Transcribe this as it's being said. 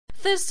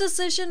This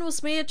decision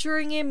was made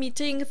during a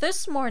meeting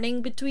this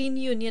morning between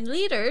union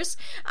leaders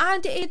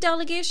and a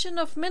delegation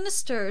of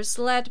ministers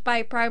led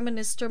by Prime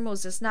Minister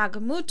Moses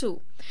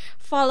Nagamutu.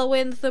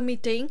 Following the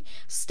meeting,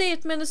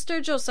 State Minister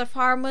Joseph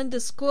Harmon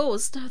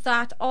disclosed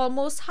that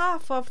almost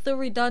half of the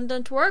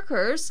redundant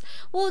workers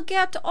will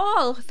get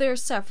all their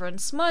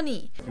severance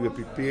money. We are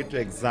prepared to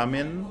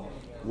examine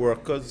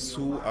workers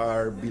who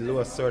are below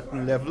a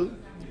certain level,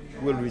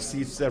 who will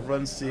receive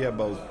severance, say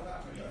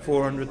about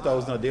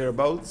 400,000 or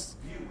thereabouts,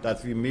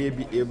 that we may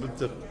be able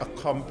to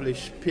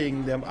accomplish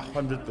paying them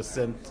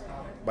 100%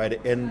 by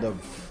the end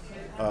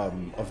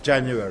of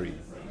January.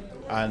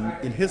 And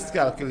in his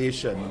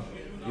calculation,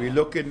 we're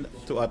looking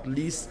to at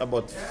least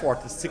about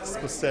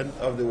 46%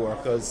 of the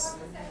workers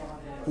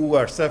who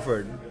are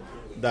severed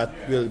that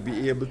will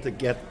be able to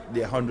get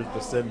the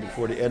 100%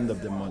 before the end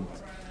of the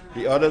month.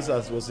 The others,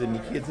 as was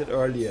indicated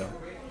earlier,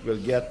 will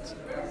get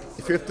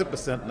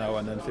 50% now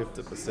and then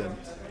 50%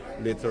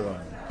 later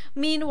on.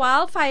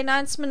 Meanwhile,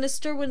 Finance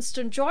Minister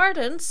Winston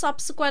Jordan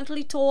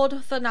subsequently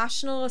told the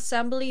National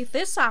Assembly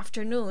this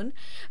afternoon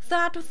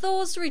that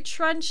those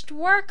retrenched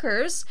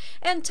workers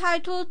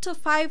entitled to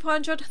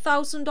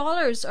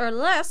 $500,000 or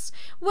less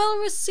will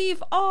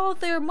receive all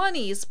their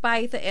monies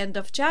by the end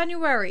of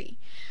January.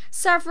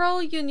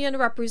 Several union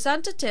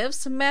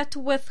representatives met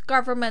with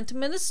government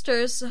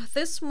ministers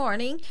this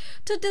morning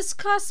to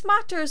discuss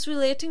matters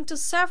relating to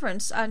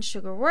severance and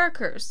sugar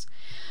workers.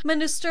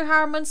 Minister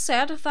Harmon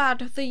said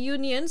that the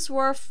unions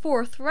were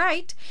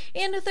forthright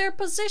in their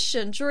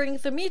position during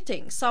the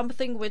meeting,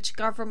 something which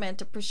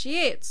government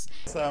appreciates.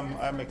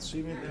 I'm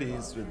extremely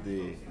pleased with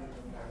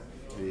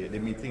the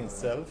meeting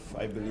itself.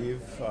 I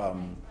believe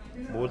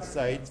both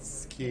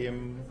sides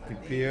came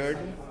prepared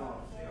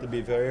to be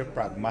very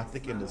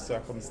pragmatic in the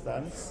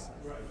circumstance,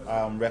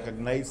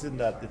 recognizing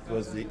that it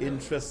was the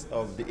interest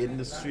of the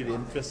industry, the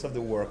interest of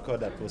the worker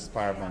that was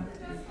paramount.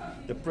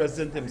 The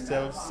President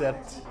himself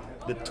set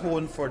the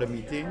tone for the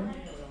meeting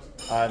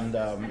and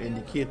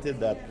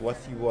indicated that what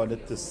he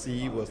wanted to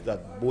see was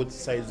that both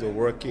sides were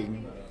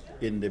working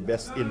in the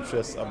best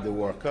interest of the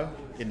worker,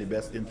 in the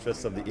best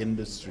interest of the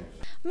industry.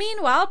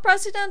 Meanwhile,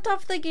 President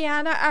of the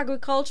Guyana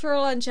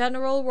Agricultural and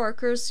General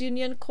Workers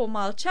Union,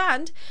 Komal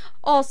Chand,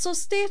 also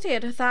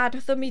stated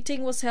that the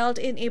meeting was held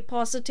in a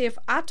positive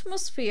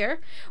atmosphere,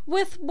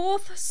 with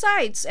both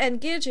sides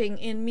engaging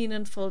in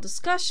meaningful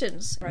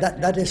discussions.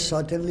 That is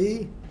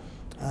certainly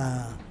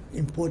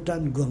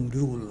important ground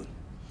rule,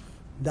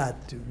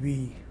 that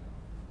we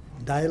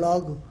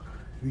dialogue,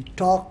 we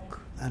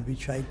talk, and we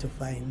try to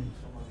find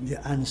the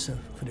answer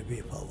for the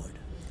way forward.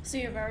 So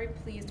you're very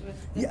pleased with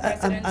the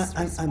President's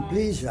response? I'm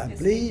pleased.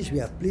 We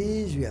are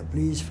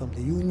pleased from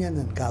the union,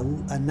 and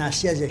Govt, and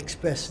NASI has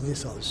expressed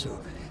this also,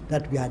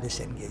 that we had this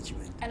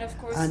engagement. And of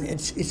course, and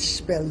it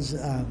spells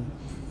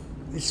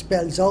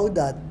out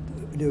that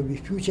there will be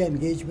future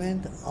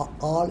engagement.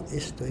 All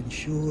is to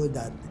ensure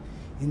that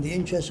in the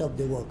interest of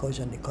the workers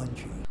and the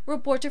country.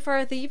 Reporter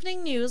for the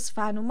Evening News,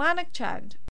 Vanu Manak Chand.